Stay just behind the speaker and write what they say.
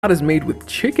is made with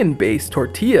chicken-based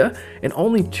tortilla and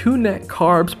only 2 net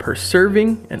carbs per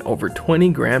serving and over 20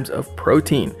 grams of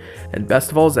protein. And best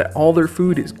of all is that all their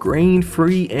food is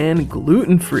grain-free and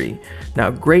gluten-free. Now,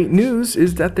 great news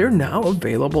is that they're now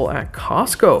available at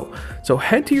Costco. So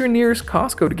head to your nearest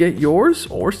Costco to get yours,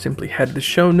 or simply head to the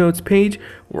show notes page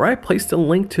where I placed a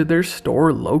link to their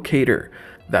store locator.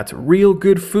 That's real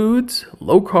good foods,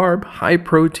 low carb, high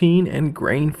protein, and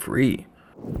grain-free.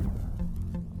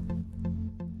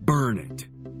 Burn it.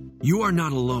 You are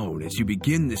not alone as you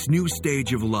begin this new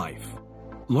stage of life.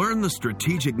 Learn the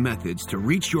strategic methods to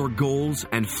reach your goals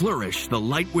and flourish the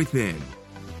light within.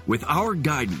 With our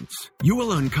guidance, you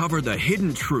will uncover the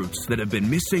hidden truths that have been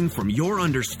missing from your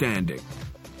understanding.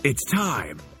 It's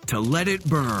time to let it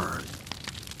burn.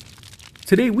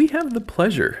 Today we have the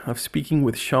pleasure of speaking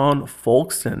with Sean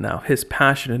Folkston. Now, his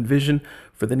passion and vision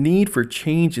for the need for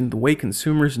change in the way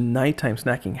consumers' nighttime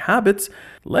snacking habits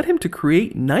led him to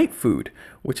create Night Food,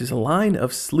 which is a line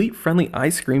of sleep-friendly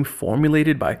ice cream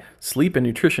formulated by sleep and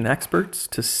nutrition experts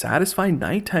to satisfy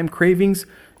nighttime cravings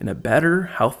in a better,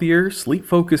 healthier,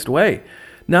 sleep-focused way.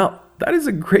 Now, that is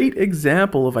a great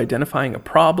example of identifying a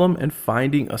problem and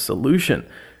finding a solution.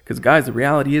 Because guys, the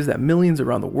reality is that millions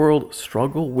around the world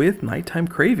struggle with nighttime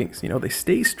cravings. They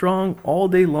stay strong all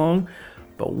day long,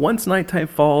 but once nighttime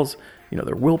falls,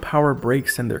 their willpower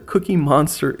breaks and their cookie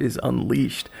monster is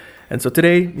unleashed. And so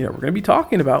today, we're going to be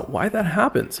talking about why that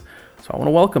happens. So I want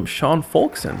to welcome Sean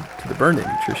Folkston to the Burn It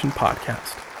Nutrition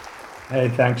Podcast. Hey,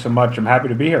 thanks so much. I'm happy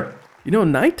to be here.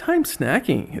 Nighttime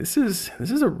snacking, this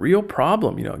is a real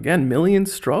problem. Again,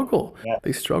 millions struggle. Yeah.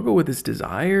 They struggle with this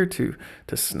desire to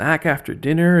snack after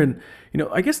dinner. And,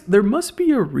 I guess there must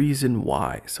be a reason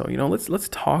why. So, let's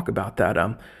talk about that.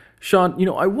 Sean,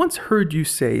 I once heard you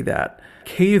say that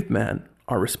cavemen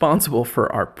are responsible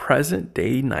for our present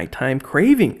day nighttime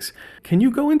cravings. Can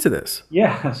you go into this?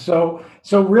 Yeah. So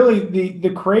really the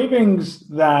cravings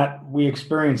that we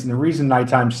experience and the reason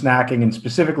nighttime snacking and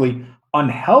specifically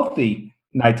unhealthy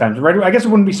nighttime, right? I guess it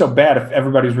wouldn't be so bad if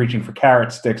everybody was reaching for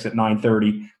carrot sticks at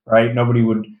 9:30, right? Nobody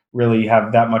would really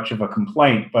have that much of a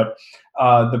complaint. But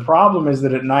the problem is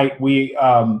that at night we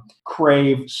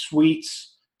crave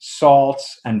sweets,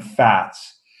 salts, and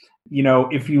fats.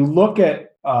 If you look at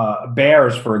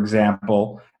bears, for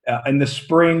example, in the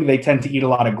spring, they tend to eat a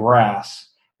lot of grass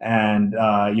and,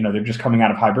 they're just coming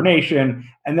out of hibernation.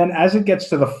 And then as it gets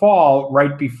to the fall,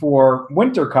 right before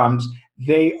winter comes,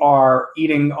 they are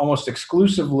eating almost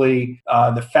exclusively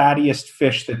the fattiest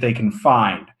fish that they can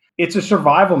find. It's a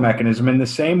survival mechanism. In the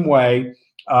same way,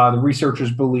 the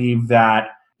researchers believe that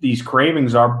these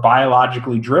cravings are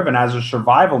biologically driven as a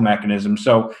survival mechanism.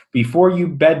 So before you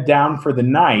bed down for the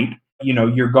night,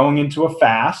 you're going into a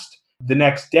fast. The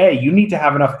next day, you need to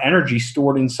have enough energy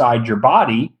stored inside your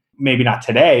body. Maybe not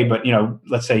today, but,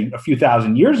 let's say a few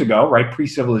thousand years ago, right?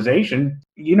 Pre-civilization,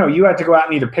 you had to go out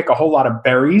and either pick a whole lot of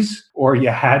berries or you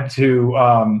had to,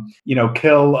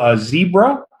 kill a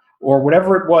zebra or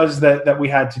whatever it was that we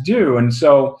had to do. And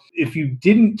so if you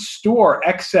didn't store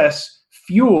excess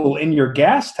fuel in your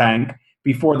gas tank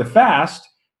before the fast,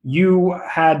 you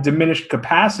had diminished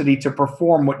capacity to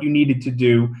perform what you needed to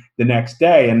do the next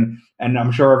day. And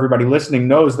I'm sure everybody listening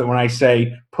knows that when I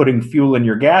say putting fuel in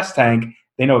your gas tank,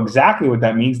 they know exactly what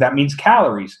that means. That means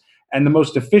calories. And the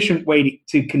most efficient way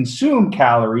to consume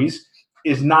calories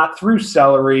is not through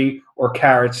celery or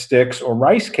carrot sticks or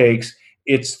rice cakes.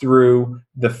 It's through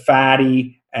the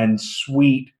fatty and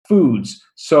sweet foods.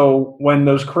 So when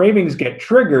those cravings get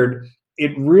triggered,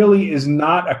 it really is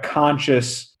not a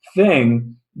conscious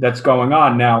thing that's going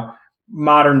on. Now,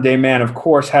 modern day man, of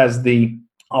course, has the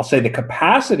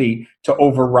capacity to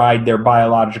override their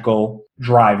biological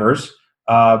drivers,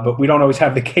 but we don't always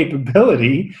have the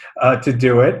capability to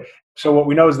do it. So what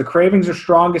we know is the cravings are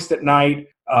strongest at night.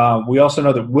 We also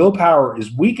know that willpower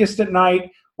is weakest at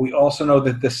night. We also know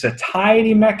that the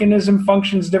satiety mechanism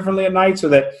functions differently at night, so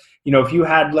that, if you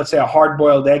had, let's say, a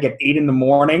hard-boiled egg at 8 in the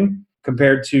morning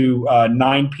compared to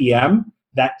 9 p.m.,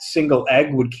 that single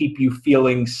egg would keep you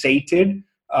feeling sated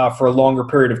for a longer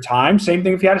period of time. Same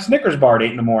thing if you had a Snickers bar at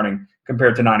 8 in the morning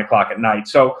compared to 9 o'clock at night.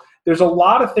 So there's a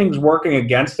lot of things working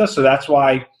against us. So that's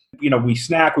why, we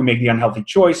snack, we make the unhealthy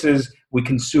choices, we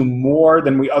consume more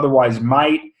than we otherwise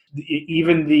might.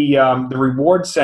 Even the reward center